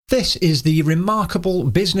This is the Remarkable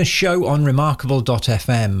Business Show on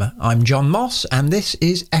Remarkable.fm. I'm John Moss and this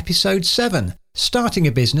is episode 7. Starting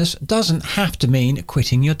a business doesn't have to mean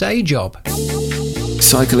quitting your day job.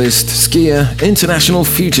 Cyclist, skier, international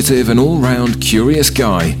fugitive and all-round curious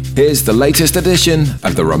guy. Here's the latest edition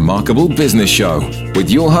of the Remarkable Business Show with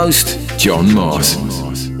your host, John Moss.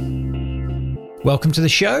 Welcome to the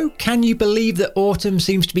show. Can you believe that autumn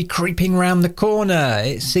seems to be creeping round the corner?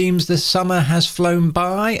 It seems the summer has flown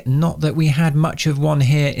by, not that we had much of one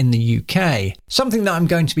here in the UK. Something that I'm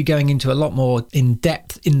going to be going into a lot more in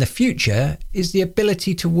depth in the future is the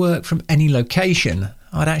ability to work from any location.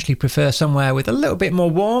 I'd actually prefer somewhere with a little bit more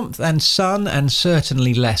warmth and sun and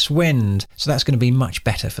certainly less wind, so that's going to be much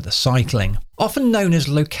better for the cycling. Often known as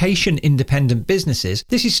location-independent businesses,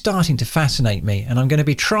 this is starting to fascinate me and I'm going to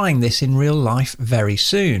be trying this in real life very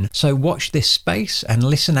soon, so watch this space and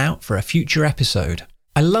listen out for a future episode.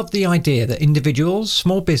 I love the idea that individuals,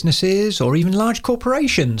 small businesses or even large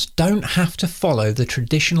corporations don't have to follow the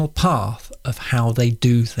traditional path of how they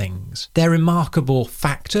do things. Their remarkable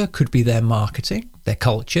factor could be their marketing, their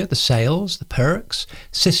culture, the sales, the perks,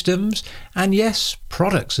 systems, and yes,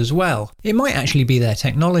 products as well. It might actually be their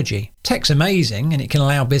technology. Tech's amazing and it can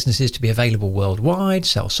allow businesses to be available worldwide,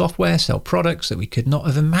 sell software, sell products that we could not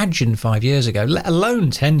have imagined 5 years ago, let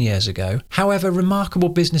alone 10 years ago. However, remarkable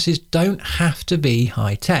businesses don't have to be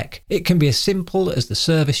high tech. It can be as simple as the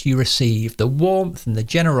service you receive, the warmth and the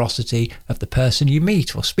generosity of the person you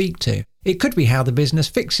meet or speak to. It could be how the business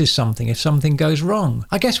fixes something if something goes wrong.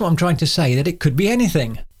 I guess what I'm trying to say is that it could be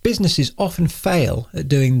anything. Businesses often fail at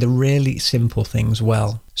doing the really simple things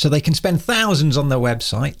well. So they can spend thousands on their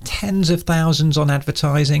website, tens of thousands on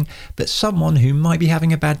advertising, but someone who might be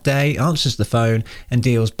having a bad day answers the phone and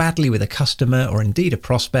deals badly with a customer or indeed a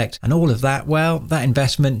prospect, and all of that, well, that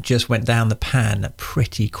investment just went down the pan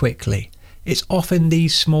pretty quickly. It's often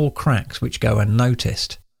these small cracks which go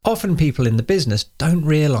unnoticed. Often people in the business don't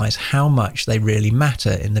realise how much they really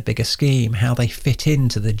matter in the bigger scheme, how they fit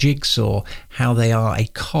into the jigsaw, how they are a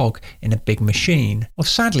cog in a big machine. Or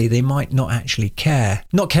sadly, they might not actually care.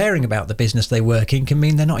 Not caring about the business they work in can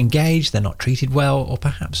mean they're not engaged, they're not treated well, or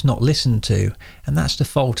perhaps not listened to. And that's the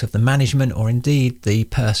fault of the management or indeed the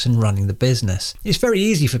person running the business. It's very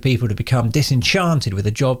easy for people to become disenchanted with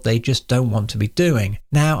a job they just don't want to be doing.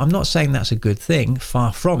 Now, I'm not saying that's a good thing,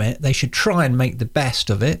 far from it. They should try and make the best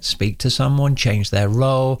of it. Speak to someone, change their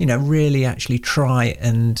role, really actually try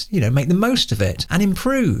and, make the most of it and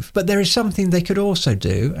improve. But there is something they could also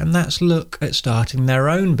do, and that's look at starting their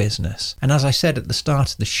own business. And as I said at the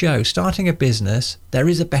start of the show, starting a business, there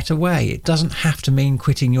is a better way. It doesn't have to mean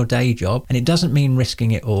quitting your day job, and it doesn't mean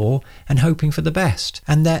risking it all and hoping for the best.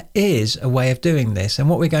 And there is a way of doing this. And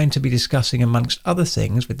what we're going to be discussing amongst other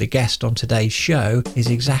things with the guest on today's show is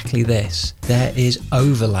exactly this. There is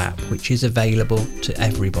overlap, which is available to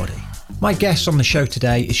everybody. My guest on the show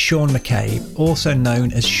today is Sean McCabe, also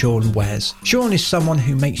known as Sean Wes. Sean is someone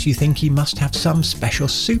who makes you think he must have some special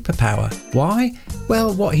superpower. Why?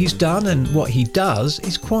 Well, what he's done and what he does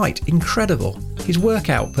is quite incredible. His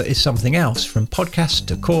work output is something else, from podcasts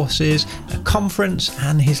to courses, a conference,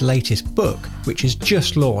 and his latest book, which has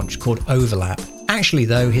just launched, called Overlap. Actually,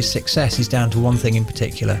 though, his success is down to one thing in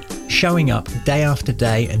particular: showing up day after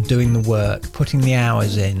day and doing the work, putting the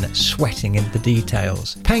hours in, sweating in the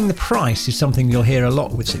details. Paying the price is something you'll hear a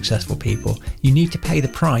lot with successful people. You need to pay the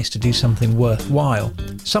price to do something worthwhile.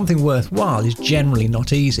 Something worthwhile is generally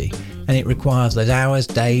not easy, and it requires those hours,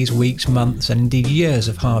 days, weeks, months, and indeed years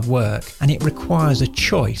of hard work. And it requires a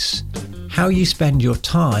choice. How you spend your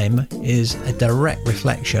time is a direct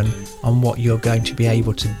reflection on what you're going to be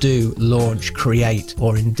able to do, launch, create,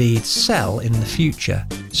 or indeed sell in the future.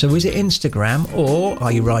 So is it Instagram, or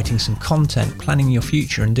are you writing some content, planning your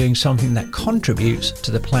future and doing something that contributes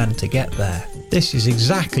to the plan to get there? This is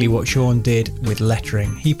exactly what Sean did with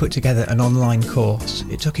lettering. He put together an online course.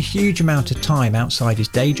 It took a huge amount of time outside his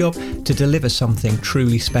day job to deliver something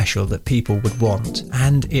truly special that people would want,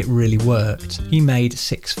 and it really worked. He made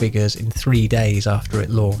 6 figures in 3 days after it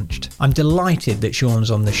launched. I'm delighted that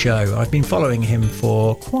Sean's on the show. I've been following him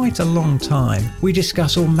for quite a long time. We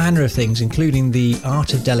discuss all manner of things, including the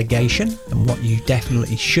art of delegation and what you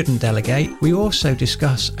definitely shouldn't delegate. We also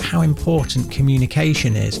discuss how important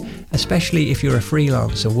communication is, especially if you're a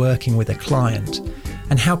freelancer working with a client,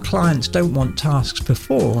 and how clients don't want tasks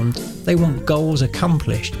performed, they want goals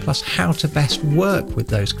accomplished, plus how to best work with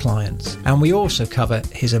those clients. And we also cover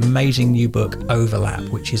his amazing new book, Overlap,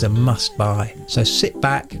 which is a must buy. So sit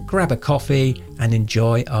back, grab a coffee, and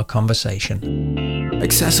enjoy our conversation.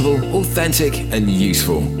 Accessible, authentic, and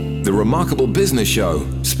useful. The Remarkable Business Show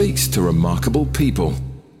speaks to remarkable people.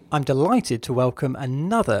 I'm delighted to welcome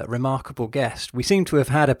another remarkable guest. We seem to have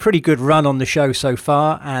had a pretty good run on the show so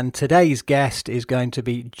far, and today's guest is going to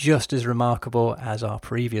be just as remarkable as our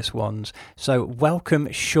previous ones. So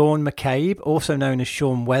welcome Sean McCabe, also known as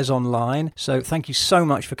Sean Wes online. So thank you so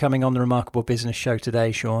much for coming on the Remarkable Business Show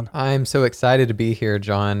today, Sean. I'm so excited to be here,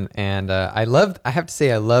 John, and I have to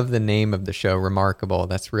say I love the name of the show, Remarkable.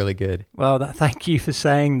 That's really good. Well, thank you for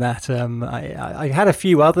saying that. I had a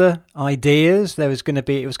few other ideas. It was going to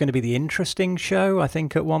be the Interesting Show, I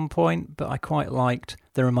think, at one point, but I quite liked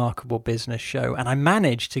the Remarkable Business Show, and I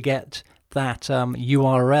managed to get that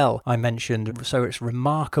URL I mentioned, so it's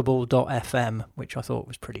remarkable.fm, which I thought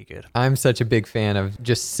was pretty good. I'm such a big fan of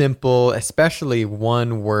just simple, especially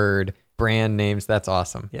one word brand names. That's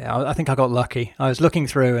awesome. Yeah, I think I got lucky. I was looking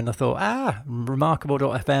through and I thought,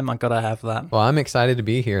 remarkable.fm, I gotta have that. Well, I'm excited to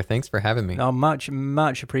be here. Thanks for having me. Oh, much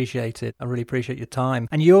appreciated. I really appreciate your time.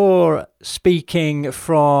 And you're speaking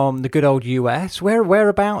from the good old US.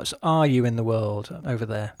 Whereabouts are you in the world over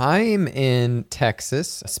there? I'm in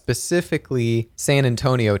Texas, specifically San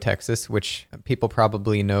Antonio, Texas, which people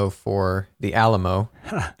probably know for the Alamo.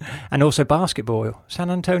 And also basketball.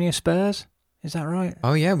 San Antonio Spurs? Is that right?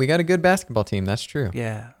 Oh, yeah. We got a good basketball team. That's true.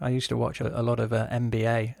 Yeah. I used to watch a lot of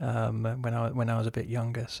NBA when I was a bit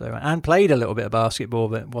younger. So, and played a little bit of basketball,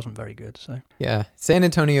 but it wasn't very good. So yeah. San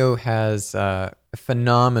Antonio has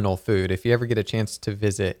phenomenal food. If you ever get a chance to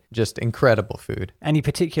visit, just incredible food. Any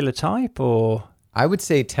particular type or? I would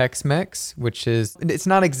say Tex-Mex, it's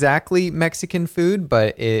not exactly Mexican food,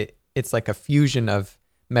 but it's like a fusion of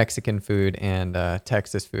Mexican food and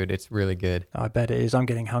Texas food. It's really good. I bet it is. I'm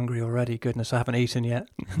getting hungry already. Goodness, I haven't eaten yet.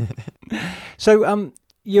 So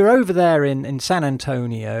you're over there in San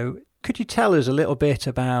Antonio. Could you tell us a little bit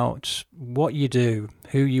about what you do,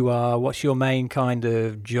 who you are, what's your main kind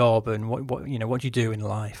of job, and what you do in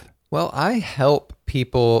life? Well, I help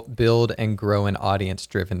people build and grow an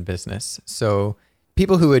audience-driven business. So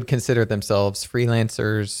people who would consider themselves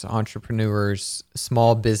freelancers, entrepreneurs,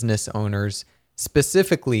 small business owners.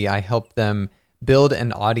 Specifically, I help them build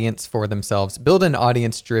an audience for themselves, build an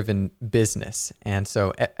audience-driven business. And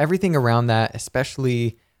so everything around that,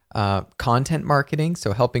 especially content marketing,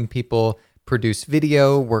 so helping people produce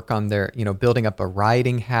video, work on their, building up a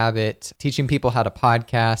writing habit, teaching people how to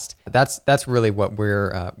podcast. That's really what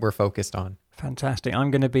we're focused on. Fantastic. I'm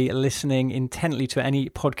going to be listening intently to any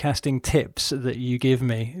podcasting tips that you give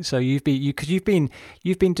me. So you've been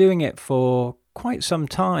doing it for quite some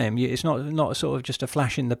time. It's not sort of just a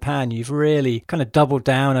flash in the pan. You've really kind of doubled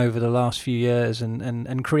down over the last few years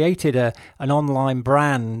and created an online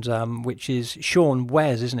brand, which is Sean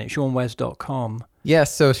Wes, isn't it? SeanWes.com.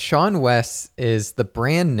 Yes, so Sean Wes is the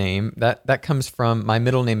brand name. That comes from, my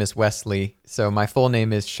middle name is Wesley, so my full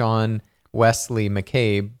name is Sean Wesley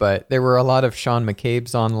McCabe, but there were a lot of Sean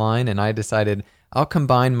McCabes online, and I decided I'll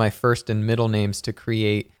combine my first and middle names to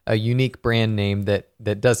create a unique brand name that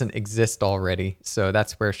doesn't exist already. So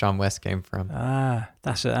that's where Sean Wes came from.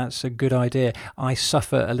 That's a good idea. I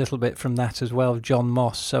suffer a little bit from that as well, John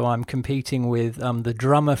Moss. So I'm competing with the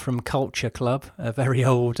drummer from Culture Club, a very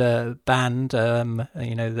old band, in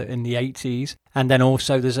the 80s. And then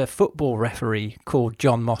also there's a football referee called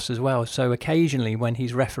John Moss as well. So occasionally when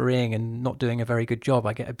he's refereeing and not doing a very good job,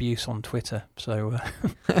 I get abuse on Twitter. So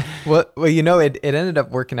well, it ended up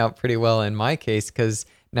working out pretty well in my case, because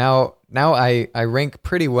now I rank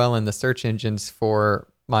pretty well in the search engines for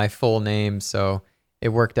my full name, so it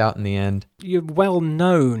worked out in the end. You're well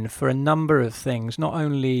known for a number of things, not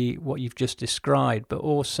only what you've just described, but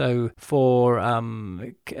also for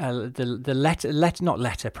not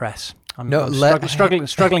letterpress. I'm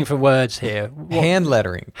struggling for words here. Hand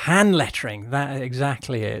lettering. Hand lettering. That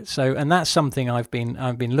exactly it. So, and that's something I've been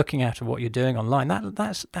looking at what you're doing online.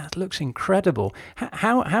 That looks incredible.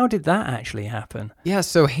 How did that actually happen? Yeah.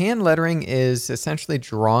 So hand lettering is essentially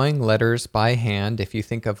drawing letters by hand. If you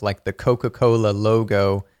think of like the Coca-Cola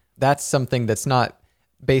logo, that's something that's not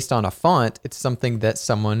based on a font. It's something that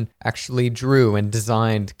someone actually drew and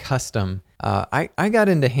designed custom. I got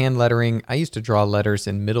into hand lettering. I used to draw letters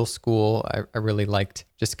in middle school. I really liked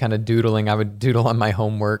just kind of doodling. I would doodle on my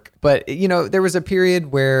homework. But, there was a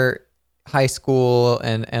period where high school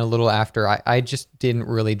and a little after, I just didn't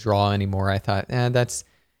really draw anymore. I thought, that's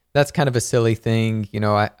kind of a silly thing.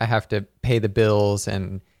 I have to pay the bills,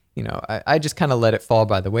 and, I just kind of let it fall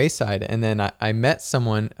by the wayside. And then I met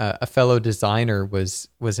someone, a fellow designer was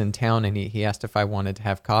in town, and he asked if I wanted to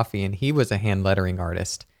have coffee, and he was a hand lettering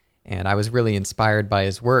artist. And I was really inspired by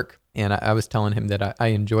his work. And I was telling him that I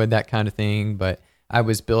enjoyed that kind of thing, but I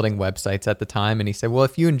was building websites at the time. And he said, well,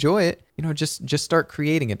 if you enjoy it, just start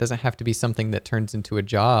creating. It doesn't have to be something that turns into a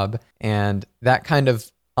job. And that kind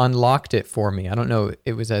of unlocked it for me. I don't know.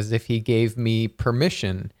 It was as if he gave me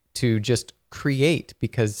permission to just create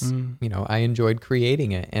because, I enjoyed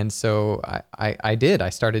creating it. And so I did. I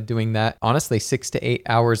started doing that, honestly, 6 to 8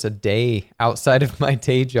 hours a day outside of my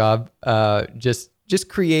day job, just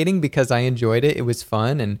creating because I enjoyed it. It was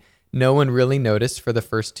fun, and no one really noticed for the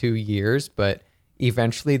first 2 years, but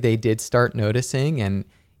eventually they did start noticing. And,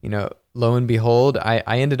 lo and behold,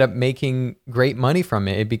 I ended up making great money from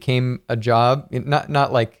it. It became a job,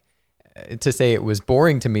 not like to say it was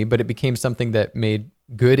boring to me, but it became something that made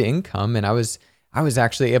good income, and I was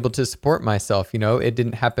actually able to support myself. It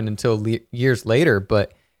didn't happen until years later,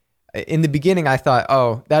 but in the beginning I thought,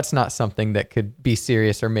 oh, that's not something that could be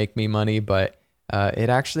serious or make me money, but it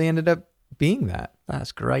actually ended up being that.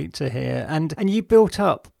 That's great to hear. And you built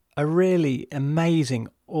up a really amazing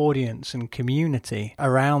audience and community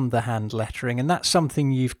around the hand lettering, and that's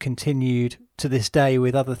something you've continued to this day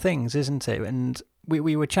with other things, isn't it? And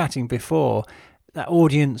we were chatting before, that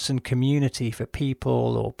audience and community for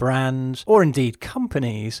people or brands or indeed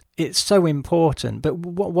companies, it's so important. But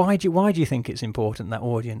why do you think it's important, that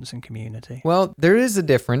audience and community? Well, there is a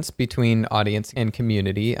difference between audience and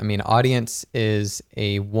community. I mean, audience is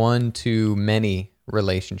a one-to-many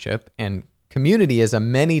relationship, and community is a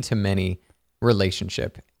many-to-many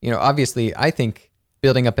relationship. Obviously, I think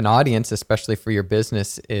building up an audience, especially for your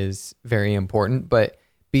business, is very important. But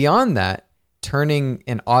beyond that, turning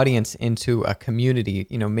an audience into a community,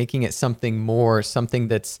 making it something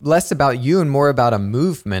that's less about you and more about a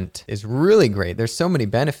movement is really great. There's so many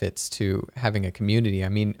benefits to having a community. I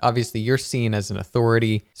mean, obviously you're seen as an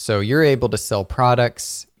authority, so you're able to sell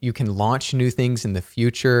products. You can launch new things in the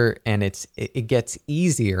future, and it gets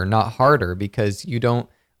easier, not harder, because you don't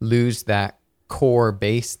lose that core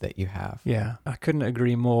base that you have. Yeah, I couldn't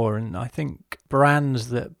agree more. And I think brands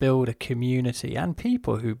that build a community and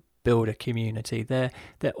people who build a community, they're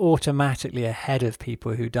automatically ahead of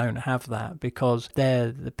people who don't have that, because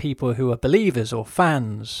they're the people who are believers or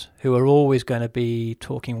fans who are always going to be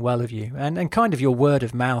talking well of you, and kind of your word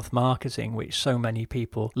of mouth marketing, which so many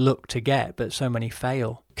people look to get but so many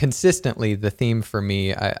fail. Consistently, the theme for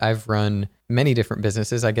me, I've run many different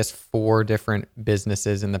businesses, I guess 4 different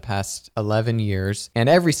businesses in the past 11 years, and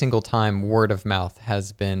every single time word of mouth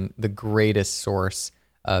has been the greatest source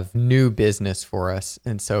of new business for us.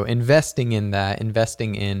 And so investing in that,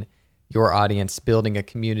 investing in your audience, building a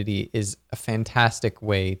community is a fantastic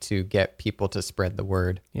way to get people to spread the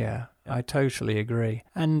word. Yeah, I totally agree.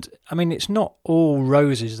 And I mean, it's not all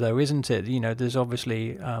roses though, isn't it? There's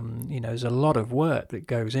obviously, there's a lot of work that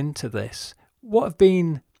goes into this. What have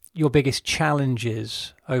been your biggest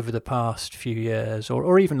challenges over the past few years,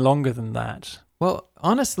 or even longer than that? Well,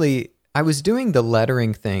 honestly, I was doing the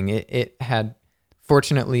lettering thing. It had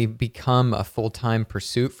fortunately become a full-time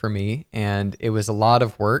pursuit for me, and it was a lot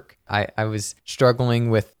of work. I was struggling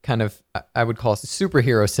with kind of, I would call it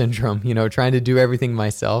superhero syndrome, trying to do everything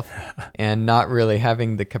myself and not really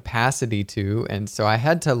having the capacity to. And so I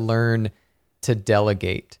had to learn to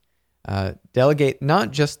delegate. Delegate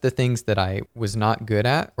not just the things that I was not good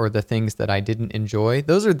at or the things that I didn't enjoy.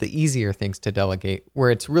 Those are the easier things to delegate. Where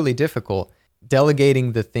it's really difficult,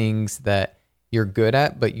 delegating the things that you're good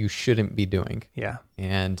at, but you shouldn't be doing. Yeah.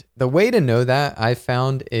 And the way to know that, I've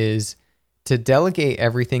found, is to delegate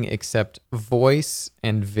everything except voice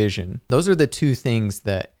and vision. Those are the 2 things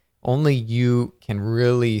that only you can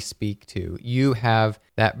really speak to. You have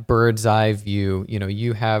that bird's eye view.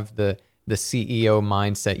 You have the CEO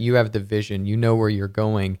mindset. You have the vision. You know where you're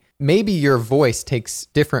going. Maybe your voice takes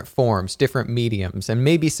different forms, different mediums, and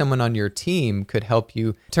maybe someone on your team could help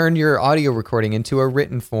you turn your audio recording into a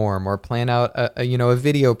written form or plan out a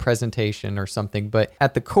video presentation or something. But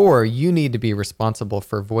at the core, you need to be responsible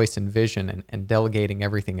for voice and vision and delegating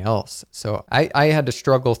everything else. So I had to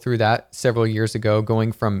struggle through that several years ago,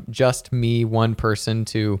 going from just me, one person,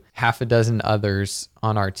 to half a dozen others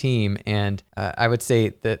on our team. And I would say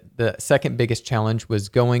that the second biggest challenge was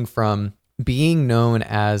going from being known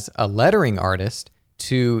as a lettering artist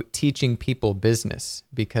to teaching people business.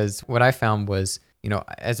 Because what I found was,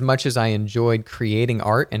 as much as I enjoyed creating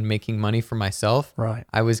art and making money for myself, right,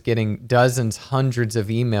 I was getting dozens, hundreds of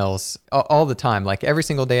emails all the time. Like every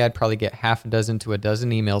single day, I'd probably get half a dozen to a dozen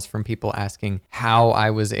emails from people asking how I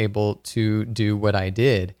was able to do what I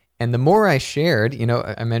did. And the more I shared,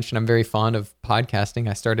 I mentioned I'm very fond of podcasting.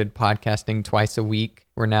 I started podcasting twice a week.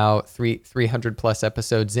 We're now 300 plus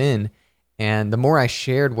episodes in. And the more I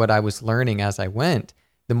shared what I was learning as I went,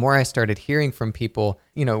 the more I started hearing from people,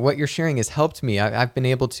 what you're sharing has helped me. I've been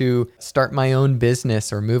able to start my own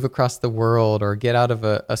business or move across the world or get out of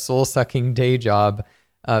a soul-sucking day job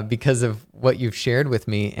because of what you've shared with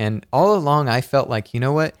me. And all along, I felt like, you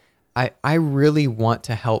know what? I really want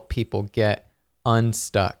to help people get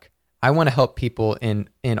unstuck. I want to help people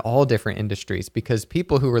in all different industries, because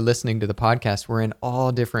people who were listening to the podcast were in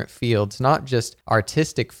all different fields, not just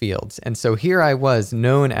artistic fields. And so here I was,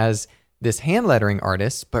 known as this hand lettering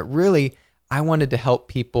artist, but really I wanted to help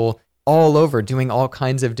people all over, doing all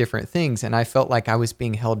kinds of different things. And I felt like I was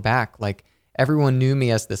being held back. Like, everyone knew me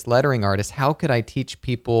as this lettering artist. How could I teach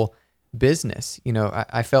people business?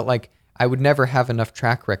 I felt like I would never have enough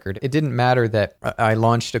track record. It didn't matter that I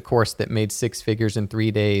launched a course that made 6 figures in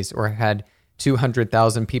 3 days, or had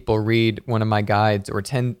 200,000 people read one of my guides, or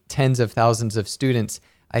tens of thousands of students.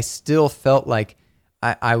 I still felt like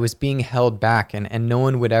I was being held back, and no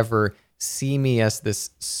one would ever see me as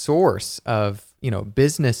this source of,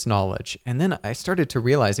 business knowledge. And then I started to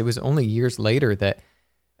realize, it was only years later that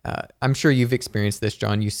I'm sure you've experienced this,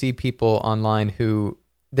 John. You see people online who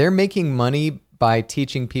they're making money by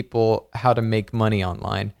teaching people how to make money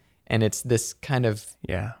online. And it's this kind of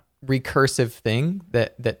recursive thing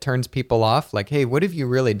that turns people off. Like, hey, what have you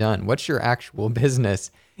really done? What's your actual business?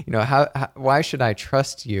 Why should I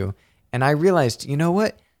trust you? And I realized, you know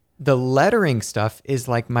what? The lettering stuff is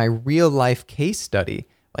like my real life case study.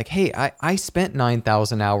 Like, hey, I spent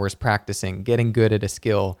 9,000 hours practicing, getting good at a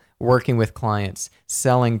skill, working with clients,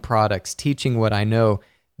 selling products, teaching what I know.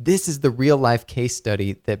 This is the real life case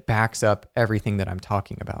study that backs up everything that I'm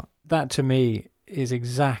talking about. That to me is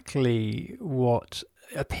exactly what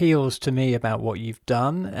appeals to me about what you've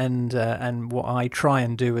done, and what I try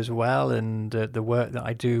and do as well. And the work that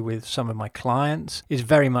I do with some of my clients is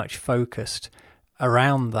very much focused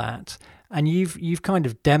around that. And you've kind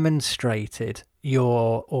of demonstrated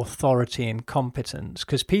your authority and competence,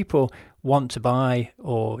 because people want to buy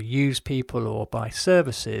or use people or buy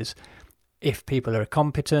services if people are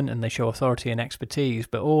competent and they show authority and expertise,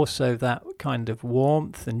 but also that kind of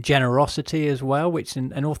warmth and generosity as well,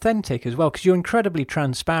 and authentic as well, because you're incredibly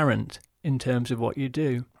transparent in terms of what you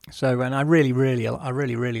do. So, and I really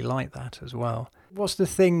like that as well. What's the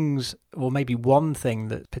things, or maybe one thing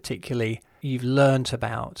that particularly you've learnt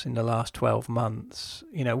about in the last 12 months?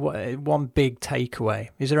 One big takeaway.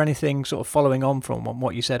 Is there anything sort of following on from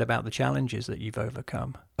what you said about the challenges that you've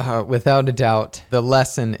overcome? Without a doubt, the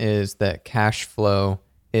lesson is that cash flow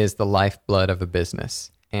is the lifeblood of a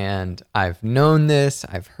business. And I've known this,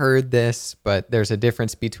 I've heard this, but there's a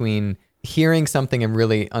difference between hearing something and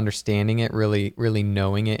really understanding it, really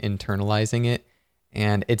knowing it, internalizing it.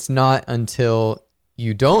 And it's not until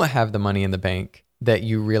you don't have the money in the bank that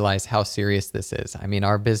you realize how serious this is. I mean,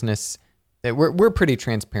 our business, we're pretty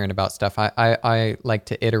transparent about stuff. I like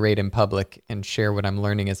to iterate in public and share what I'm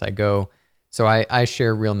learning as I go. So I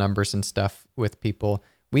share real numbers and stuff with people.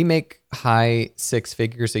 We make high 6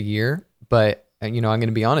 figures a year, but I'm going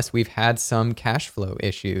to be honest, we've had some cash flow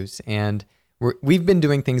issues, and we've been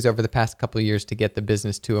doing things over the past couple of years to get the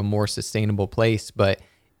business to a more sustainable place, but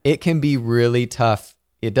it can be really tough.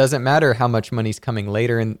 It doesn't matter how much money's coming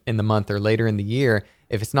later in the month or later in the year.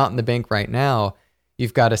 If it's not in the bank right now,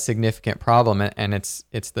 you've got a significant problem, and it's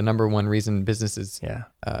the number one reason businesses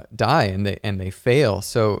die and they fail.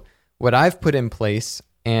 So what I've put in place,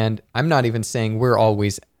 and I'm not even saying we're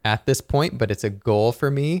always at this point, but it's a goal for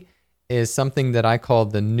me, is something that I call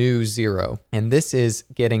the new zero. And this is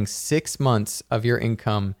getting 6 months of your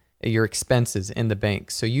income, your expenses in the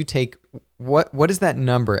bank. So you take what is that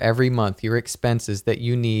number every month, your expenses that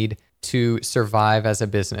you need to survive as a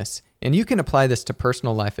business. And you can apply this to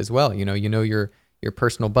personal life as well. You know your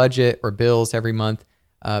personal budget or bills every month,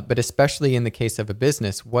 but especially in the case of a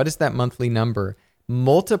business, what is that monthly number?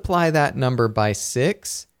 Multiply that number by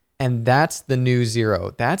 6, and that's the new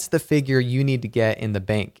zero. That's the figure you need to get in the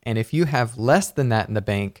bank. And if you have less than that in the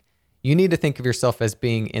bank, you need to think of yourself as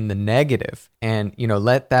being in the negative, and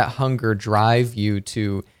let that hunger drive you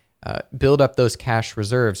to build up those cash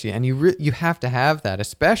reserves. And you have to have that,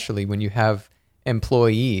 especially when you have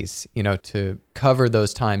employees, to cover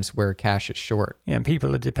those times where cash is short. Yeah, and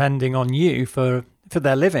people are depending on you for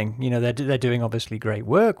their living. They're doing obviously great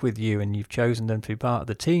work with you, and you've chosen them to be part of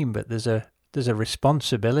the team. But there's a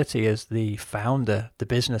responsibility as the founder, the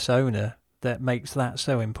business owner, that makes that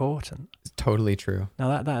so important. It's totally true.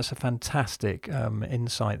 Now that's a fantastic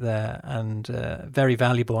insight there, and very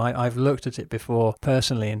valuable. I've looked at it before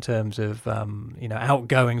personally in terms of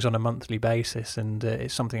outgoings on a monthly basis, and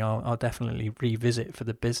it's something I'll definitely revisit for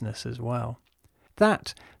the business as well.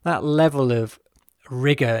 That level of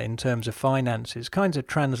rigor in terms of finances kind of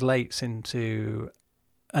translates into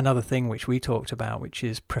another thing which we talked about, which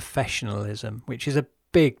is professionalism, which is a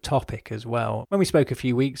big topic as well. When we spoke a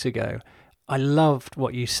few weeks ago, I loved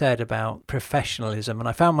what you said about professionalism, and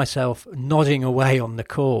I found myself nodding away on the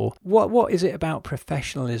call. What is it about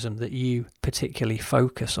professionalism that you particularly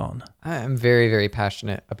focus on? I'm very, very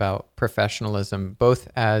passionate about professionalism, both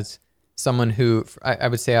as someone who, I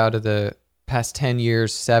would say out of the past 10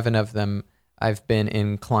 years, 7 of them, I've been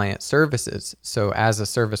in client services. So as a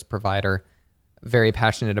service provider, very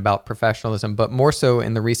passionate about professionalism, but more so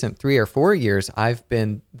in the recent 3 or 4 years, I've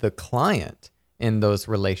been the client in those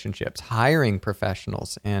relationships, hiring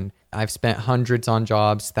professionals. And I've spent hundreds on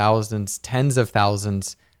jobs, thousands, tens of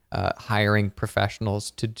thousands, hiring professionals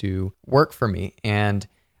to do work for me. And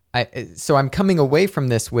so I'm coming away from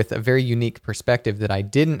this with a very unique perspective that I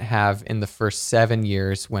didn't have in the first 7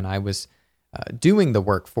 years when I was doing the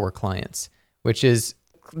work for clients, which is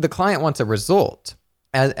the client wants a result.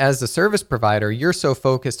 As a service provider, you're so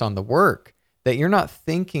focused on the work that you're not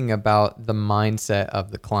thinking about the mindset of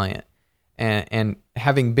the client. And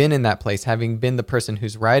having been in that place, having been the person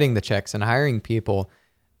who's writing the checks and hiring people,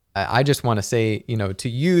 I just want to say, to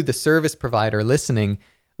you, the service provider listening,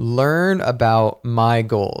 learn about my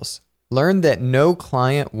goals. Learn that no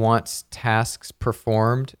client wants tasks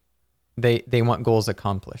performed. They want goals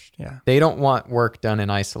accomplished. Yeah. They don't want work done in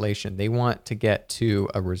isolation. They want to get to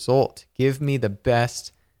a result. Give me the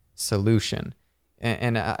best solution.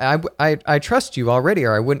 And I trust you already,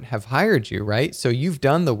 or I wouldn't have hired you, right? So you've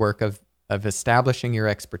done the work of establishing your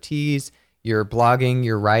expertise. You're blogging,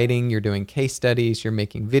 you're writing, you're doing case studies, you're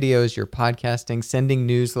making videos, you're podcasting, sending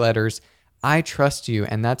newsletters. I trust you,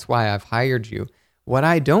 and that's why I've hired you. What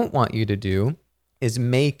I don't want you to do is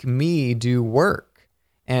make me do work.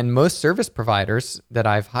 And most service providers that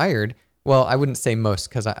I've hired, well, I wouldn't say most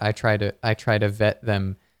because I try to vet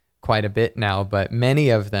them quite a bit now, but many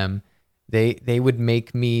of them, they would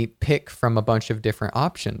make me pick from a bunch of different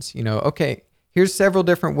options. Okay, here's several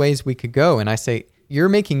different ways we could go. And I say, you're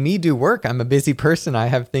making me do work. I'm a busy person. I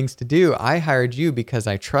have things to do. I hired you because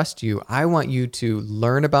I trust you. I want you to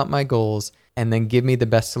learn about my goals and then give me the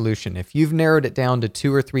best solution. If you've narrowed it down to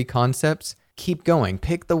 2 or 3 concepts, keep going.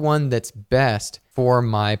 Pick the one that's best for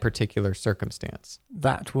my particular circumstance.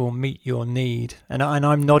 That will meet your need. And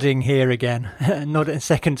I'm nodding here again. Not a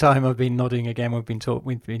second time I've been nodding again. We've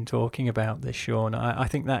been talking about this, Sean. I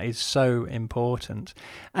think that is so important.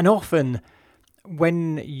 And often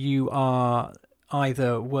when you are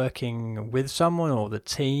either working with someone or the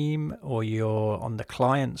team, or you're on the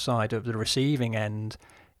client side of the receiving end,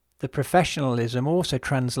 the professionalism also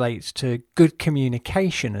translates to good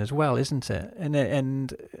communication as well, isn't it?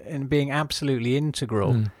 And being absolutely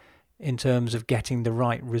integral in terms of getting the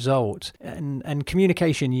right result. And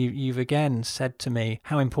communication, you've again said to me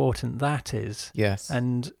how important that is. Yes.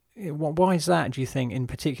 And why is that, do you think, in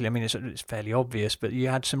particular? I mean, it's fairly obvious, but you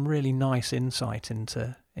had some really nice insight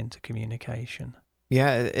into communication.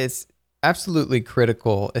 Yeah, it's absolutely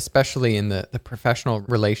critical, especially in the professional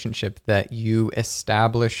relationship, that you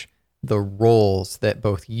establish the roles that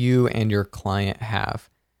both you and your client have.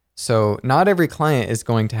 So not every client is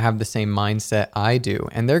going to have the same mindset I do,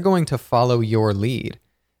 and they're going to follow your lead.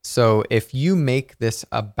 So if you make this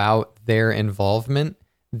about their involvement,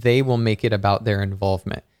 they will make it about their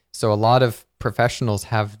involvement. So a lot of professionals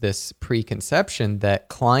have this preconception that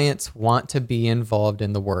clients want to be involved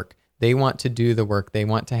in the work. They want to do the work. They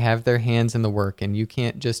want to have their hands in the work, and you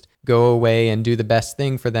can't just go away and do the best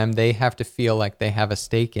thing for them. They have to feel like they have a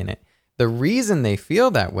stake in it. The reason they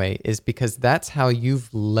feel that way is because that's how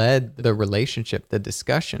you've led the relationship, the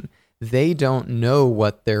discussion. They don't know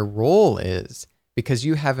what their role is because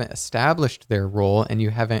you haven't established their role and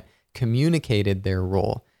you haven't communicated their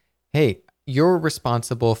role. Hey, you're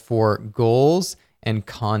responsible for goals and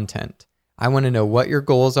content. I want to know what your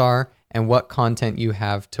goals are and what content you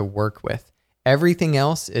have to work with. Everything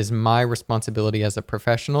else is my responsibility as a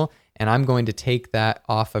professional, and I'm going to take that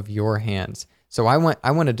off of your hands. So I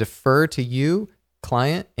want to defer to you,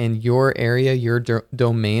 client, in your area, your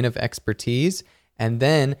domain of expertise, and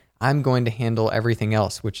then I'm going to handle everything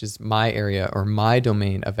else, which is my area or my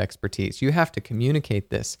domain of expertise. You have to communicate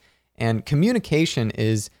this. And communication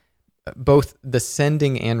is both the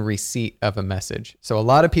sending and receipt of a message. So a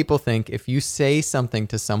lot of people think if you say something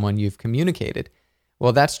to someone, you've communicated.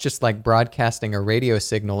 Well, that's just like broadcasting a radio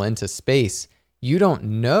signal into space. You don't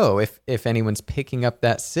know if anyone's picking up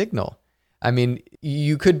that signal. I mean,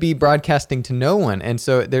 you could be broadcasting to no one. And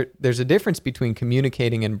so there's a difference between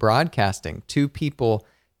communicating and broadcasting. Two people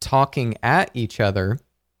talking at each other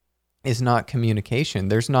is not communication.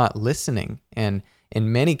 There's not listening. And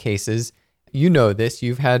in many cases, you know this,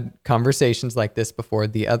 you've had conversations like this before.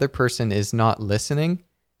 The other person is not listening.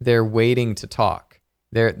 They're waiting to talk.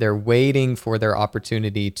 They're waiting for their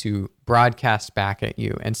opportunity to broadcast back at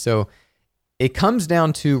you. And so it comes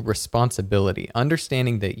down to responsibility,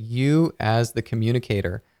 understanding that you as the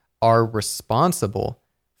communicator are responsible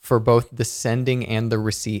for both the sending and the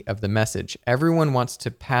receipt of the message. Everyone wants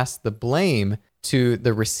to pass the blame to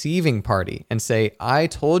the receiving party and say, I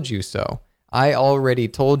told you so. I already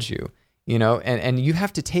told you, and you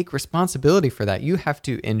have to take responsibility for that. You have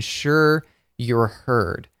to ensure you're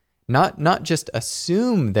heard, not just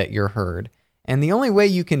assume that you're heard. And the only way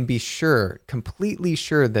you can be completely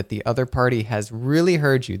sure that the other party has really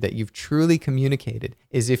heard you, that you've truly communicated,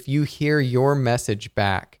 is if you hear your message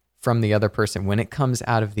back from the other person. When it comes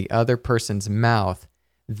out of the other person's mouth,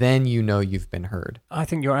 then you know you've been heard. I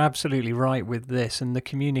think you're absolutely right with this. And the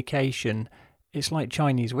communication, it's like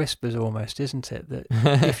Chinese whispers almost, isn't it? That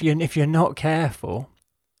if you're not careful,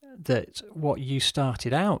 that what you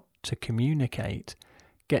started out to communicate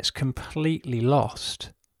gets completely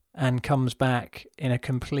lost and comes back in a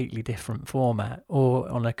completely different format or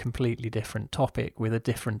on a completely different topic with a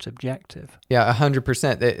different objective. Yeah,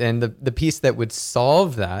 100%. And the piece that would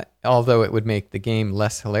solve that, although it would make the game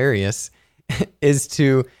less hilarious, is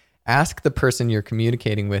to ask the person you're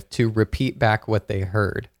communicating with to repeat back what they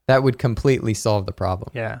heard. That would completely solve the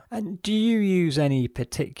problem. Yeah. And do you use any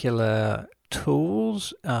particular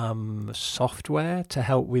tools, software to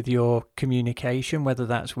help with your communication, whether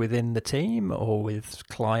that's within the team or with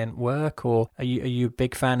client work, or are you a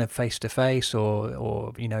big fan of face-to-face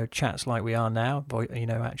or chats like we are now,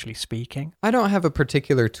 actually speaking? I don't have a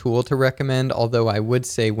particular tool to recommend, although I would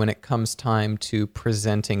say when it comes time to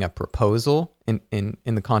presenting a proposal in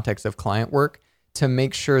the context of client work, to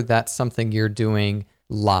make sure that's something you're doing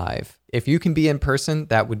live. If you can be in person,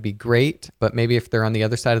 that would be great. But maybe if they're on the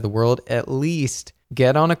other side of the world, at least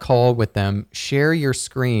get on a call with them, share your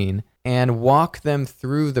screen, and walk them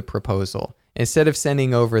through the proposal. Instead of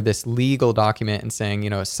sending over this legal document and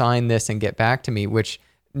saying, sign this and get back to me, which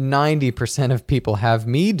 90% of people have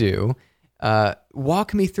me do,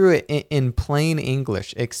 walk me through it in plain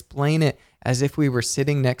English. Explain it as if we were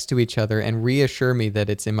sitting next to each other and reassure me that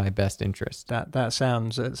it's in my best interest. That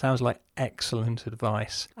sounds like excellent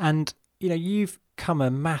advice. And you've come a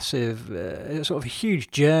massive, sort of a huge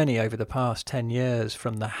journey over the past 10 years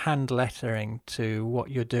from the hand lettering to what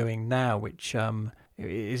you're doing now, which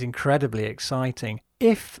is incredibly exciting.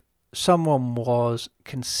 If someone was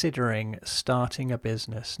considering starting a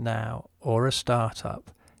business now or a startup,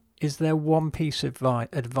 is there one piece of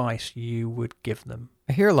advice you would give them?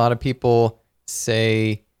 I hear a lot of people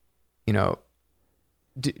say,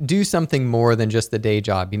 do something more than just the day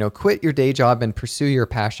job. Quit your day job and pursue your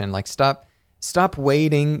passion. Like stop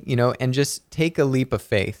waiting, and just take a leap of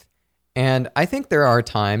faith. And I think there are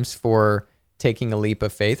times for taking a leap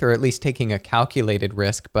of faith, or at least taking a calculated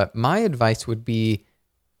risk. But my advice would be,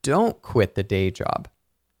 don't quit the day job.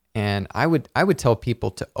 And I would tell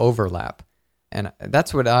people to overlap. And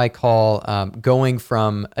that's what I call going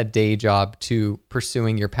from a day job to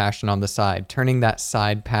pursuing your passion on the side, turning that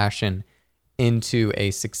side passion into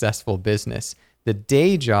a successful business. The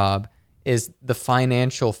day job is the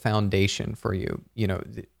financial foundation for you.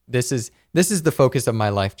 This is the focus of my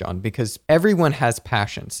life, John, because everyone has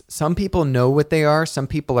passions. Some people know what they are. Some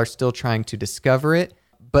people are still trying to discover it,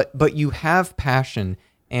 but you have passion.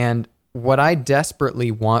 And what I desperately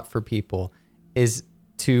want for people is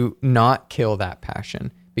to not kill that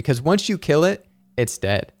passion, because once you kill it, it's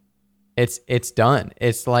dead. It's done.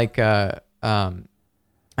 It's like,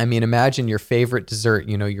 imagine your favorite dessert,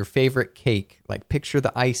 your favorite cake, like picture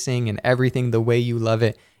the icing and everything the way you love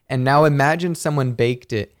it. And now imagine someone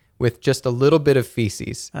baked it with just a little bit of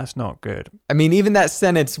feces. That's not good. Even that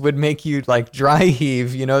sentence would make you like dry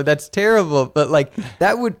heave, that's terrible. But like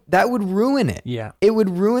that would ruin it. Yeah. It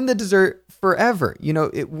would ruin the dessert forever.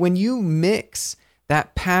 When you mix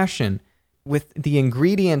that passion with the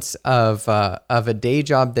ingredients of a day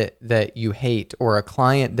job that you hate, or a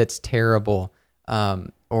client that's terrible,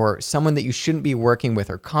 or someone that you shouldn't be working with,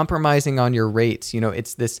 or compromising on your rates,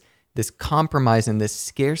 it's this compromise and this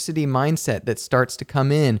scarcity mindset that starts to come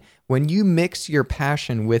in. When you mix your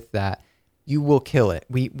passion with that, you will kill it.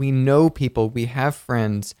 We know people, we have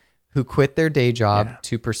friends who quit their day job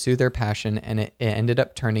to pursue their passion, and it ended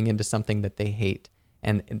up turning into something that they hate,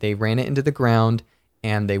 and they ran it into the ground.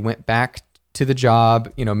 And they went back to the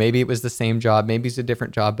job. Maybe it was the same job, maybe it's a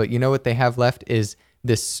different job, but what they have left is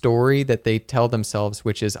this story that they tell themselves,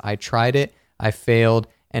 which is, I tried it, I failed,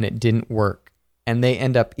 and it didn't work. And they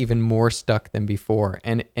end up even more stuck than before.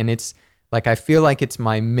 And it's like, I feel like it's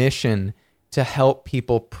my mission to help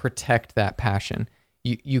people protect that passion.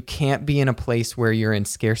 You can't be in a place where you're in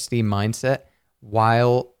scarcity mindset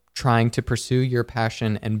while trying to pursue your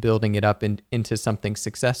passion and building it up into something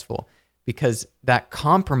successful. because that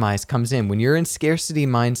compromise comes in. When you're in scarcity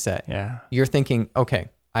mindset, you're thinking, okay,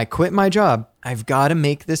 I quit my job. I've got to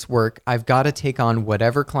make this work. I've got to take on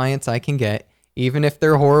whatever clients I can get, even if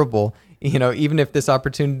they're horrible, even if this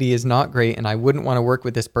opportunity is not great and I wouldn't want to work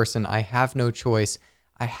with this person. I have no choice.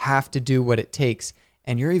 I have to do what it takes.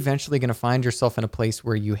 And you're eventually going to find yourself in a place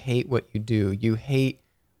where you hate what you do. You hate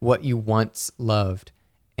what you once loved.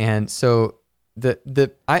 And so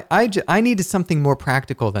I needed something more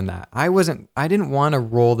practical than that. I didn't want to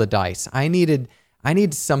roll the dice. I needed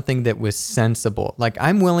something that was sensible. Like,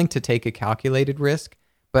 I'm willing to take a calculated risk,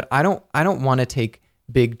 but I don't want to take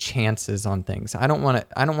big chances on things. I don't want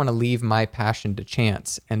to leave my passion to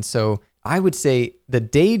chance. And so I would say the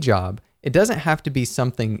day job, it doesn't have to be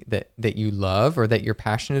something that you love or that you're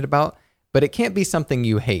passionate about, but it can't be something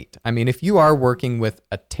you hate. I mean, if you are working with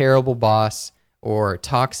a terrible boss or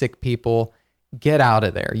toxic people, get out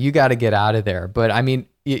of there. You got to get out of there. But I mean,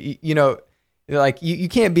 you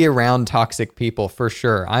can't be around toxic people for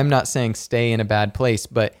sure. I'm not saying stay in a bad place,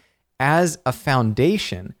 but as a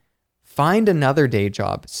foundation, find another day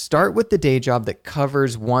job. Start with the day job that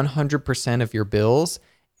covers 100% of your bills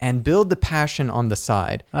and build the passion on the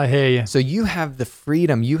side. I hear you. So you have the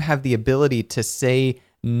freedom, you have the ability to say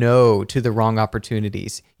no to the wrong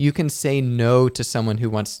opportunities. You can say no to someone who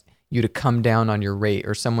wants you to come down on your rate,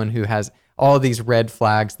 or someone who has all these red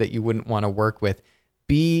flags that you wouldn't want to work with.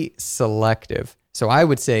 Be selective. So I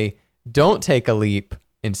would say, don't take a leap,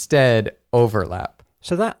 instead overlap.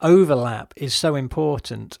 So that overlap is so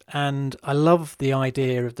important. And I love the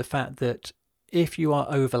idea of the fact that if you are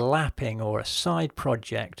overlapping or a side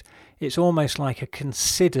project, it's almost like a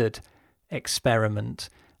considered experiment.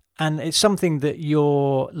 And it's something that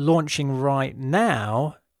you're launching right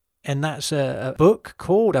now. And that's a book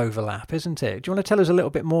called Overlap, isn't it? Do you want to tell us a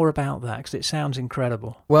little bit more about that? Because it sounds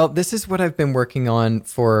incredible. Well, this is what I've been working on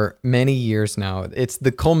for many years now. It's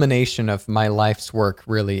the culmination of my life's work,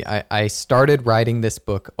 really. I started writing this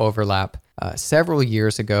book, Overlap, several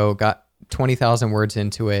years ago, got 20,000 words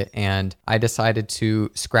into it, and I decided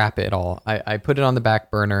to scrap it all. I put it on the back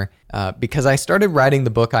burner because I started writing the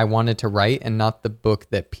book I wanted to write and not the book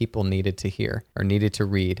that people needed to hear or needed to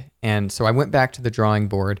read. And so I went back to the drawing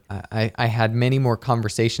board. I had many more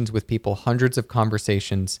conversations with people, hundreds of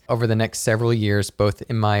conversations over the next several years, both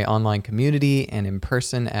in my online community and in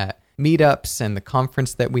person at meetups and the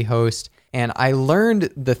conference that we host. And I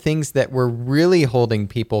learned the things that were really holding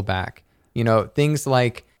people back. Things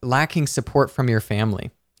like lacking support from your family,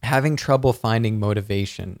 having trouble finding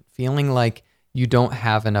motivation, feeling like you don't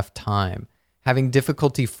have enough time, having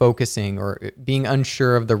difficulty focusing or being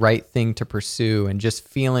unsure of the right thing to pursue, and just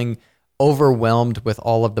feeling overwhelmed with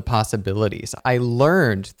all of the possibilities. I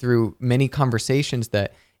learned through many conversations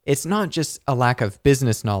that it's not just a lack of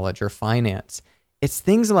business knowledge or finance. It's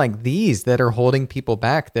things like these that are holding people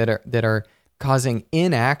back, that are causing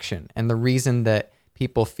inaction and the reason that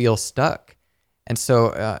people feel stuck. And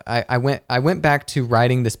so I went back to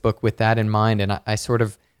writing this book with that in mind, and I sort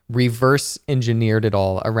of reverse engineered it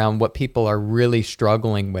all around what people are really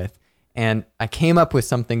struggling with. And I came up with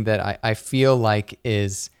something that I feel like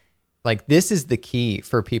is like, this is the key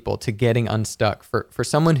for people to getting unstuck. For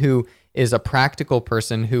someone who is a practical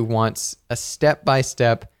person who wants a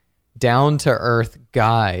step-by-step, down-to-earth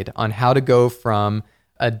guide on how to go from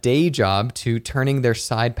a day job to turning their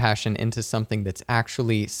side passion into something that's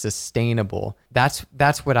actually sustainable. That's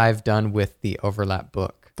what I've done with the Overlap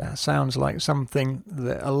book. That sounds like something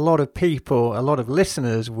that a lot of people, a lot of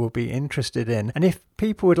listeners will be interested in. And if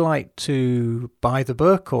people would like to buy the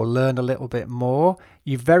book or learn a little bit more,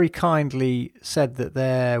 you very kindly said that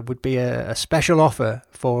there would be a special offer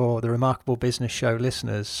for the Remarkable Business Show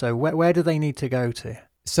listeners. So where do they need to go to?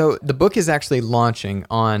 So the book is actually launching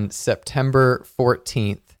on September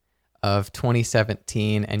 14th of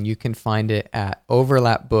 2017, and you can find it at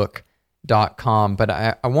overlapbook.com. But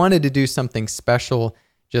I wanted to do something special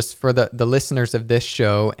just for the listeners of this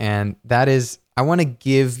show, and that is, I want to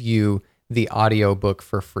give you the audiobook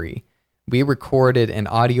for free. We recorded an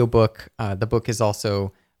audiobook. The book is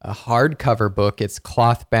also a hardcover book. It's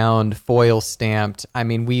cloth bound, foil stamped. I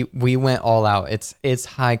mean, we went all out. It's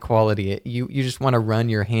high quality. You just want to run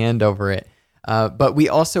your hand over it. But we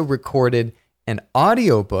also recorded an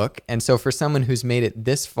audiobook. And so for someone who's made it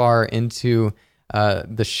this far into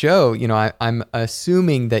the show, I'm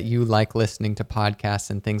assuming that you like listening to podcasts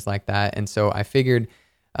and things like that. And so I figured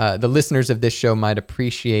the listeners of this show might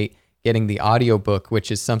appreciate getting the audiobook, which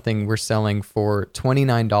is something we're selling for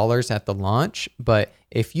 $29 at the launch. But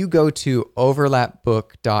if you go to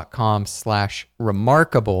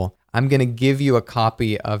overlapbook.com/remarkable, I'm going to give you a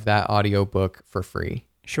copy of that audiobook for free.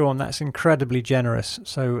 Sean, that's incredibly generous.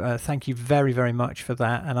 So thank you very, very much for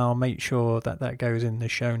that. And I'll make sure that that goes in the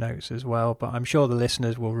show notes as well. But I'm sure the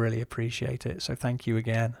listeners will really appreciate it. So thank you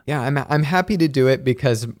again. Yeah, I'm happy to do it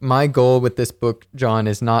because my goal with this book, John,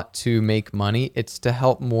 is not to make money. It's to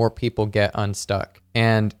help more people get unstuck.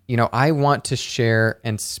 And, I want to share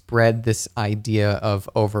and spread this idea of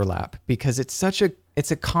overlap because it's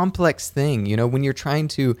a complex thing. When you're trying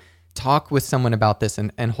to talk with someone about this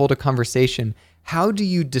and hold a conversation, how do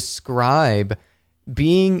you describe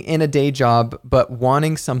being in a day job, but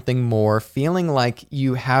wanting something more, feeling like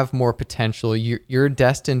you have more potential, you're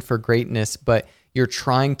destined for greatness, but you're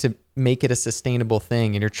trying to make it a sustainable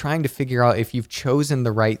thing and you're trying to figure out if you've chosen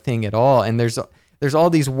the right thing at all. And there's all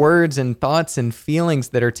these words and thoughts and feelings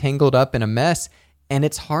that are tangled up in a mess. And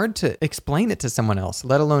it's hard to explain it to someone else,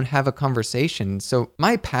 let alone have a conversation. So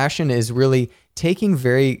my passion is really taking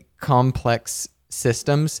very complex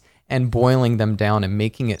systems and boiling them down and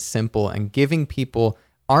making it simple and giving people,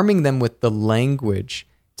 arming them with the language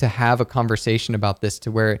to have a conversation about this to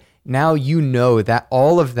where now that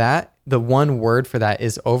all of that, the one word for that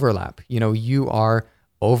is overlap. You are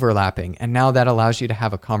overlapping. And now that allows you to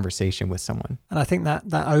have a conversation with someone. And I think that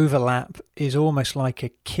overlap is almost like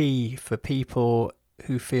a key for people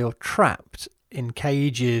who feel trapped in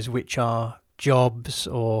cages, which are jobs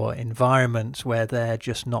or environments where they're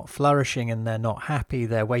just not flourishing and they're not happy.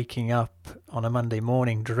 They're waking up on a Monday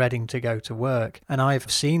morning dreading to go to work. And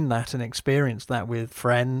I've seen that and experienced that with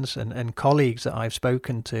friends and colleagues that I've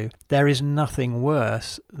spoken to. There is nothing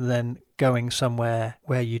worse than going somewhere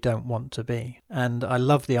where you don't want to be. And I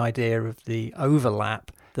love the idea of the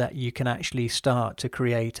overlap that you can actually start to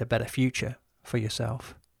create a better future for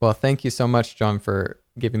yourself. Well, thank you so much, John, for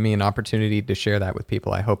giving me an opportunity to share that with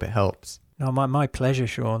people. I hope it helps. No, my pleasure,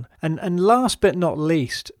 Sean. And last but not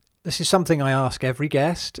least, this is something I ask every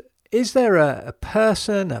guest. Is there a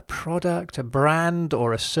person, a product, a brand,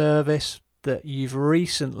 or a service that you've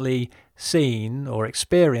recently seen or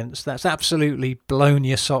experienced that's absolutely blown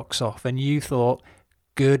your socks off and you thought,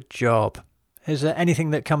 good job? Is there anything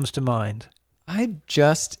that comes to mind? I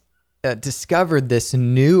just discovered this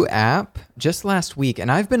new app just last week,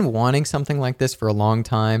 and I've been wanting something like this for a long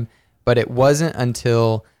time, but it wasn't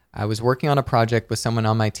until I was working on a project with someone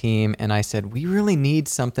on my team, and I said, we really need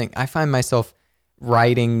something. I find myself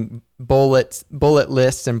writing bullet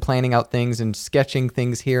lists and planning out things and sketching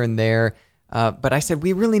things here and there. But I said,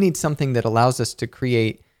 we really need something that allows us to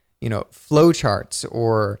create, flow charts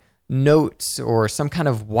or notes or some kind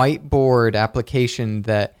of whiteboard application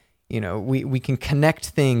that, we can connect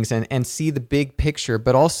things and see the big picture,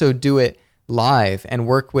 but also do it live and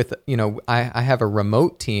work with, I have a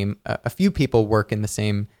remote team. A few people work in the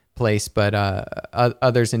same place, but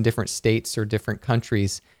others in different states or different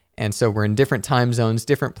countries. And so we're in different time zones,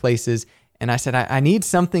 different places. And I said, I need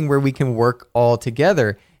something where we can work all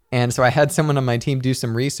together. And so I had someone on my team do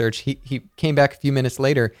some research. He came back a few minutes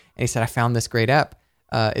later and he said, I found this great app.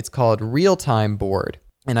 It's called Real-Time Board.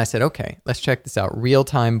 And I said, okay, let's check this out.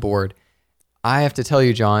 Real-Time Board. I have to tell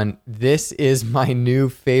you, John, this is my new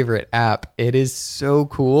favorite app. It is so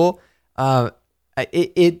cool.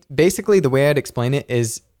 It basically, the way I'd explain it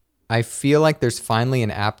is I feel like there's finally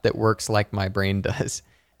an app that works like my brain does.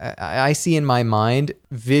 I see in my mind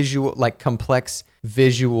complex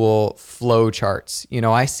visual flow charts.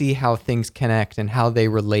 I see how things connect and how they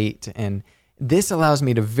relate. And this allows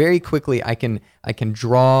me to very quickly, I can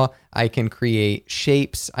draw, I can create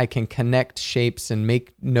shapes, I can connect shapes and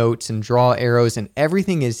make notes and draw arrows, and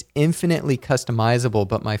everything is infinitely customizable.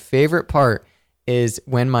 But my favorite part is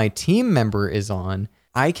when my team member is on,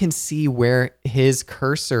 I can see where his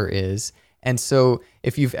cursor is. And so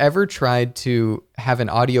if you've ever tried to have an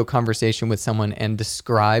audio conversation with someone and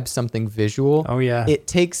describe something visual, oh yeah, it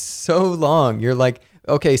takes so long. You're like,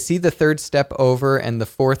 okay, see the third step over and the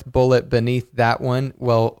fourth bullet beneath that one.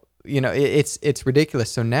 Well, it's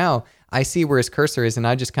ridiculous. So now I see where his cursor is and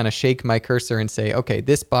I just kind of shake my cursor and say, okay,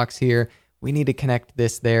 this box here, we need to connect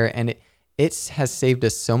this there. And it has saved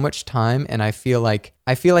us so much time. And I feel like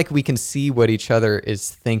we can see what each other is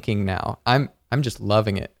thinking now. I'm just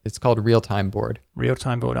loving it. It's called Real-Time Board.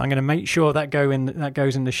 Real-Time Board. I'm going to make sure that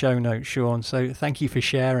goes in the show notes, Sean. So thank you for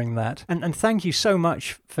sharing that. And thank you so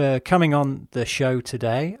much for coming on the show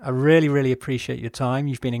today. I really, really appreciate your time.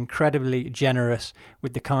 You've been incredibly generous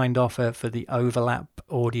with the kind offer for the Overlap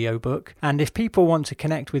audiobook. And if people want to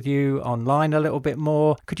connect with you online a little bit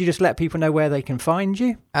more, could you just let people know where they can find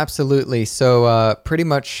you? Absolutely. So pretty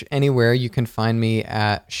much anywhere you can find me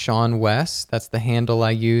at Sean Wes. That's the handle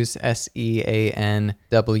I use, SeanWes.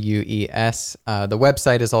 The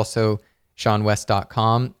website is also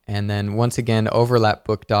SeanWest.com. And then once again,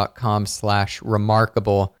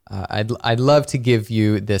 overlapbook.com/remarkable. I'd love to give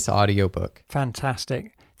you this audiobook.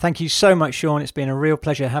 Fantastic. Thank you so much, Sean. It's been a real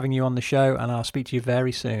pleasure having you on the show, and I'll speak to you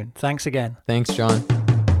very soon. Thanks again. Thanks, John.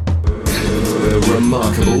 The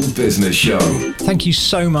Remarkable Business Show. Thank you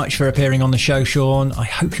so much for appearing on the show, Sean. I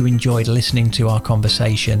hope you enjoyed listening to our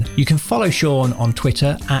conversation. You can follow Sean on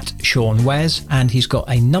Twitter at SeanWes, and he's got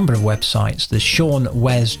a number of websites. There's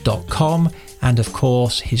SeanWes.com, and of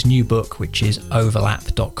course his new book, which is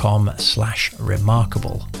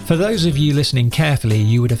overlap.com/remarkable. For those of you listening carefully,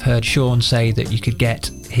 you would have heard Sean say that you could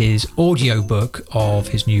get his audiobook of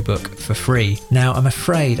his new book for free. Now, I'm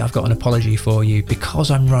afraid I've got an apology for you.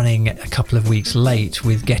 Because I'm running a couple of weeks late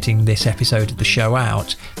with getting this episode of the show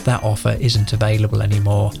out, that offer isn't available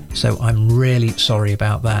anymore. So I'm really sorry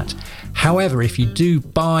about that. However, if you do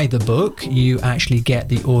buy the book, you actually get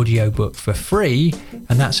the audiobook for free,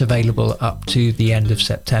 and that's available up to the end of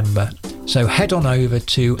September. So head on over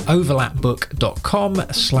to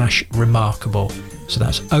overlapbook.com/remarkable. So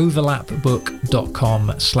that's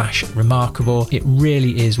overlapbook.com/remarkable. It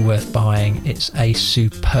really is worth buying. It's a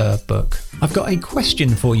superb book. I've got a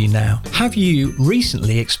question for you now. Have you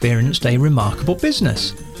recently experienced a remarkable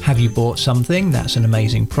business? Have you bought something that's an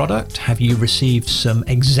amazing product? Have you received some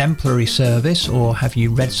exemplary service? Or have you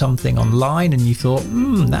read something online and you thought,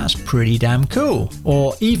 that's pretty damn cool?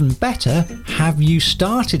 Or even better, have you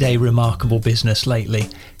started a remarkable business lately?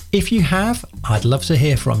 If you have, I'd love to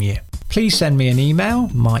hear from you. Please send me an email.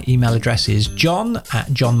 My email address is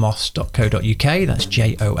john@johnmoss.co.uk. That's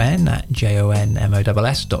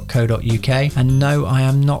JON@JONMOSS.co.uk. And no, I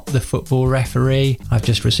am not the football referee. I've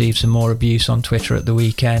just received some more abuse on Twitter at the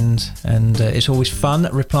weekend, and it's always fun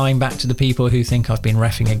replying back to the people who think I've been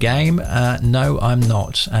reffing a game. No, I'm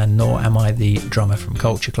not, and nor am I the drummer from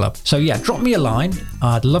Culture Club. So yeah, drop me a line.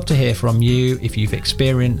 I'd love to hear from you if you've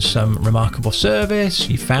experienced some remarkable service,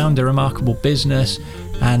 you found a remarkable business,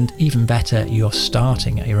 and even better, you're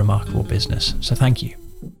starting a remarkable business. So thank you.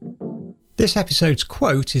 This episode's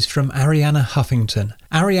quote is from Arianna Huffington.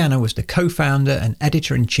 Arianna was the co-founder and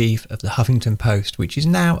editor-in-chief of the Huffington Post, which is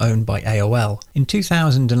now owned by AOL. In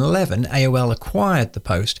 2011, AOL acquired the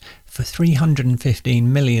Post for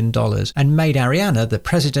 $315 million and made Arianna the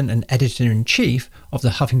president and editor-in-chief of the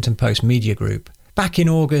Huffington Post Media Group. Back in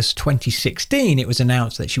August 2016, it was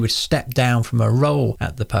announced that she would step down from her role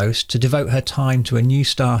at the Post to devote her time to a new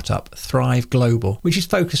startup, Thrive Global, which is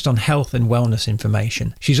focused on health and wellness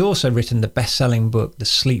information. She's also written the best-selling book, The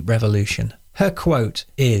Sleep Revolution. Her quote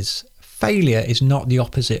is, "Failure is not the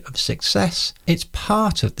opposite of success, it's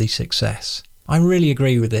part of the success." I really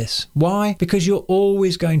agree with this. Why? Because you're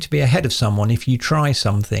always going to be ahead of someone if you try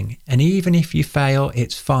something. And even if you fail,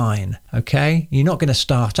 it's fine. Okay? You're not going to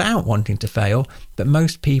start out wanting to fail, but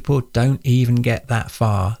most people don't even get that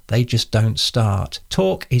far. They just don't start.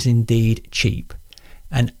 Talk is indeed cheap.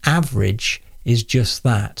 And average is just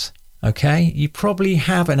that. Okay? You probably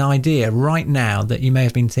have an idea right now that you may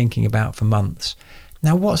have been thinking about for months.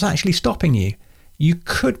 Now, what's actually stopping you? You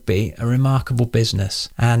could be a remarkable business,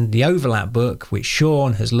 and the Overlap book, which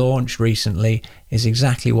Sean has launched recently, is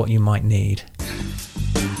exactly what you might need.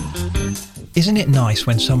 Isn't it nice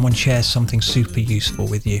when someone shares something super useful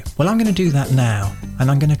with you? Well, I'm going to do that now,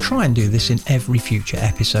 and I'm going to try and do this in every future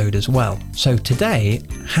episode as well. So today,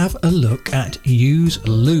 have a look at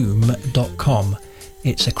useloom.com.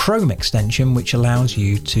 It's a Chrome extension which allows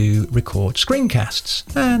you to record screencasts.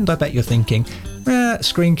 And I bet you're thinking,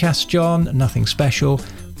 screencasts, John, nothing special.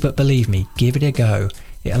 But believe me, give it a go.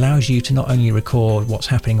 It allows you to not only record what's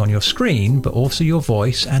happening on your screen, but also your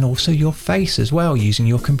voice and also your face as well using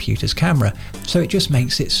your computer's camera. So it just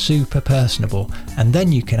makes it super personable. And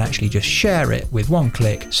then you can actually just share it with one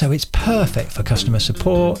click. So it's perfect for customer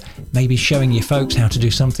support, maybe showing your folks how to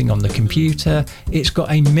do something on the computer. It's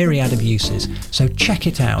got a myriad of uses. So check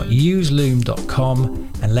it out,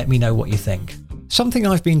 useloom.com, and let me know what you think. Something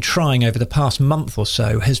I've been trying over the past month or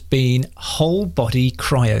so has been whole body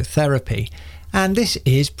cryotherapy. And this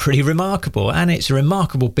is pretty remarkable, and it's a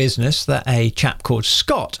remarkable business that a chap called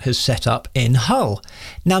Scott has set up in Hull.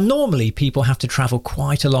 Now, normally people have to travel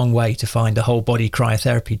quite a long way to find a whole body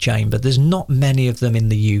cryotherapy chamber. There's not many of them in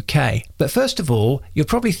the UK. But first of all, you're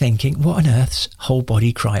probably thinking, what on earth's whole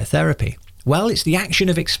body cryotherapy? Well, it's the action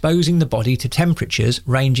of exposing the body to temperatures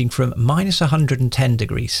ranging from minus 110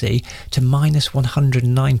 degrees C to minus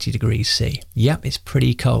 190 degrees C. Yep, it's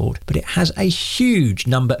pretty cold, but it has a huge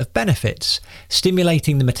number of benefits,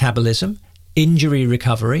 stimulating the metabolism, injury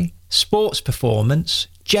recovery, sports performance,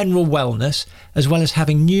 general wellness, as well as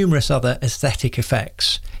having numerous other aesthetic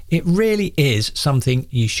effects. It really is something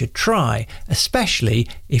you should try, especially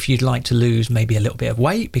if you'd like to lose maybe a little bit of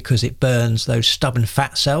weight, because it burns those stubborn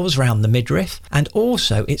fat cells around the midriff. And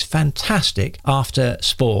also it's fantastic after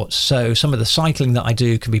sports. So some of the cycling that I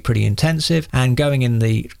do can be pretty intensive, and going in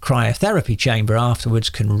the cryotherapy chamber afterwards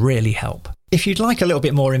can really help. If you'd like a little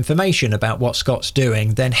bit more information about what Scott's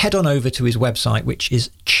doing, then head on over to his website, which is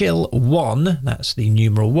chill1, that's the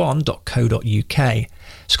numeral 1.co.uk.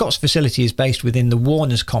 Scott's facility is based within the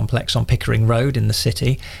Warners complex on Pickering Road in the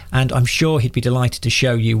city, and I'm sure he'd be delighted to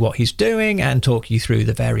show you what he's doing and talk you through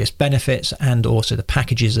the various benefits and also the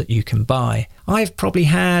packages that you can buy. I've probably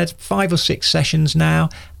had 5 or 6 sessions now,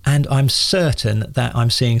 and I'm certain that I'm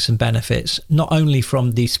seeing some benefits, not only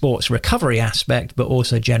from the sports recovery aspect, but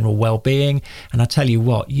also general well-being. And I tell you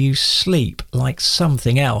what, you sleep like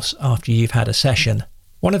something else after you've had a session.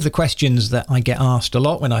 One of the questions that I get asked a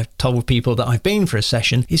lot when I've told people that I've been for a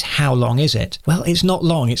session is, how long is it? Well, it's not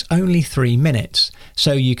long. It's only 3 minutes.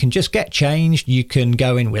 So you can just get changed. You can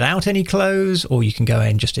go in without any clothes, or you can go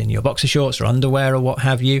in just in your boxer shorts or underwear or what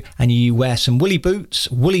have you. And you wear some woolly boots,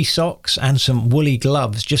 woolly socks and some woolly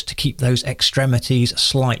gloves just to keep those extremities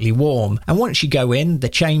slightly warm. And once you go in, the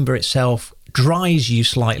chamber itself dries you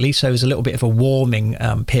slightly, so there's a little bit of a warming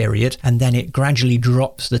period, and then it gradually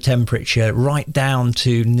drops the temperature right down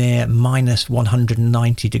to near minus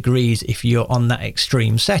 190 degrees if you're on that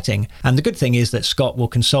extreme setting. And the good thing is that Scott will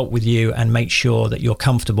consult with you and make sure that you're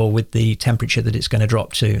comfortable with the temperature that it's going to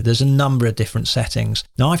drop to. There's a number of different settings.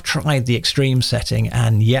 Now, I've tried the extreme setting,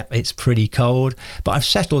 and yep, it's pretty cold, but I've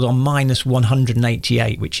settled on minus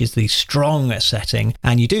 188, which is the strong setting,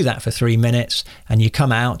 and you do that for 3 minutes and you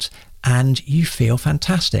come out and you feel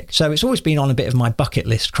fantastic. So it's always been on a bit of my bucket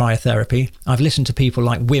list, cryotherapy. I've listened to people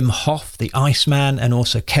like Wim Hof, the Iceman, and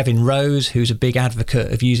also Kevin Rose, who's a big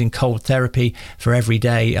advocate of using cold therapy for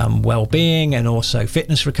everyday well-being and also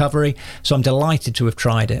fitness recovery. So I'm delighted to have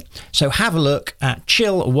tried it. So have a look at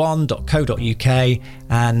chill1.co.uk,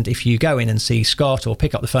 and if you go in and see Scott or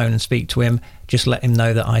pick up the phone and speak to him, just let him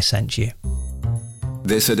know that I sent you.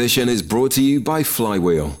 This edition is brought to you by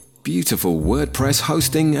Flywheel. Beautiful WordPress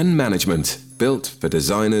hosting and management, built for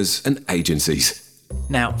designers and agencies.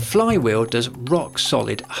 Now, Flywheel does rock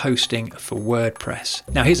solid hosting for WordPress.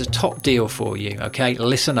 Now, here's a top deal for you, okay?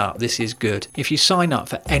 Listen up, this is good. If you sign up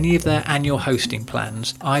for any of their annual hosting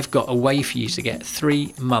plans, I've got a way for you to get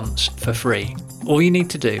 3 months for free. All you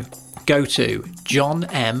need to do, go to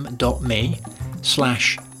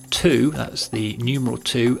johnm.me/2, that's the numeral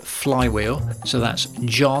 2, Flywheel. So that's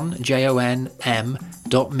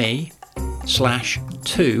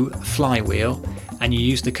JohnM.me/2 Flywheel, and you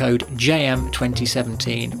use the code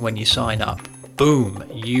JM2017 when you sign up. Boom,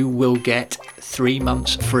 you will get 3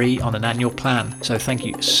 months free on an annual plan. So thank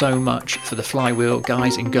you so much for the Flywheel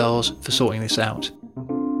guys and girls for sorting this out.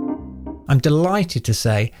 I'm delighted to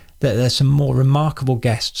say that there's some more remarkable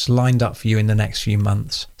guests lined up for you in the next few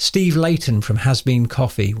months. Steve Layton from Has Been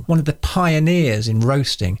Coffee, one of the pioneers in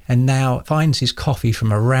roasting, and now finds his coffee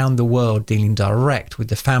from around the world dealing direct with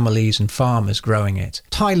the families and farmers growing it.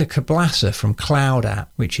 Tyler Kablasa from Cloud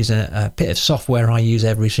App, which is a bit of software I use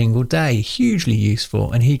every single day, hugely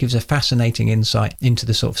useful, and he gives a fascinating insight into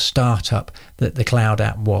the sort of startup that the Cloud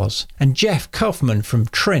App was. And Jeff Kaufman from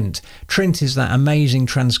Trint. Trint is that amazing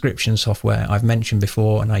transcription software I've mentioned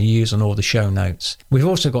before and I use on all the show notes. We've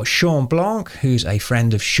also got Sean Blanc, who's a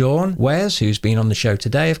friend of Sean, Wes, who's been on the show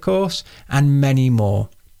today, of course, and many more.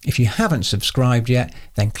 If you haven't subscribed yet,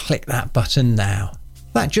 then click that button now.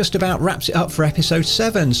 That just about wraps it up for episode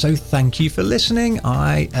 7, so thank you for listening.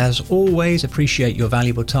 I, as always, appreciate your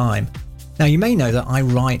valuable time. Now, you may know that I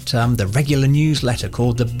write the regular newsletter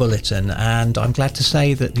called The Bulletin, and I'm glad to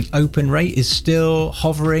say that the open rate is still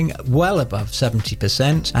hovering well above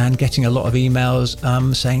 70% and getting a lot of emails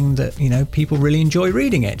saying that, people really enjoy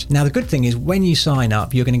reading it. Now, the good thing is when you sign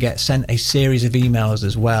up, you're going to get sent a series of emails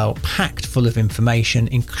as well, packed full of information,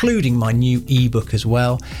 including my new ebook as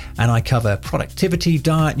well. And I cover productivity,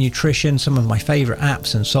 diet, nutrition, some of my favorite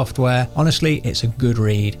apps and software. Honestly, it's a good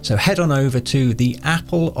read. So head on over to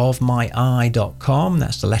theappleofmyeye.com,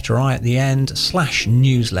 that's the letter I at the end,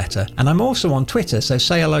 /newsletter. And I'm also on Twitter, so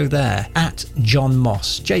say hello there, at John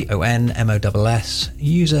Moss, JONMOSS,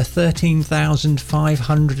 user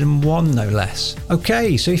 13,501 no less.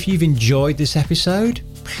 Okay, so if you've enjoyed this episode,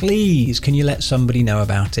 please can you let somebody know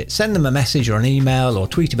about it? Send them a message or an email or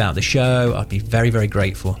tweet about the show. I'd be very, very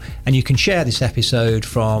grateful. And you can share this episode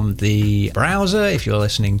from the browser if you're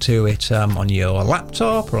listening to it on your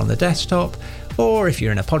laptop or on the desktop, Or if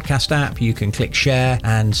you're in a podcast app, you can click share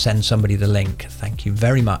and send somebody the link. Thank you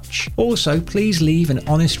very much. Also, please leave an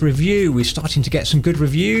honest review. We're starting to get some good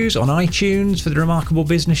reviews on iTunes for the Remarkable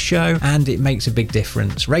Business Show, and it makes a big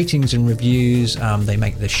difference. Ratings and reviews, they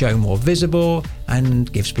make the show more visible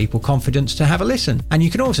and gives people confidence to have a listen. And you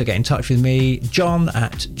can also get in touch with me,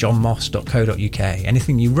 john@johnmoss.co.uk.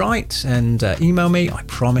 Anything you write and email me, I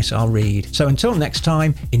promise I'll read. So until next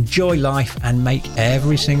time, enjoy life and make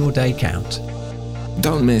every single day count.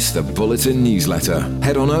 Don't miss the Bulletin newsletter.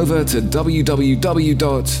 Head on over to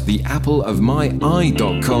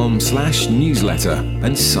www.theappleofmyeye.com/newsletter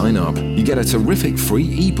and sign up. You get a terrific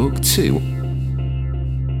free ebook too.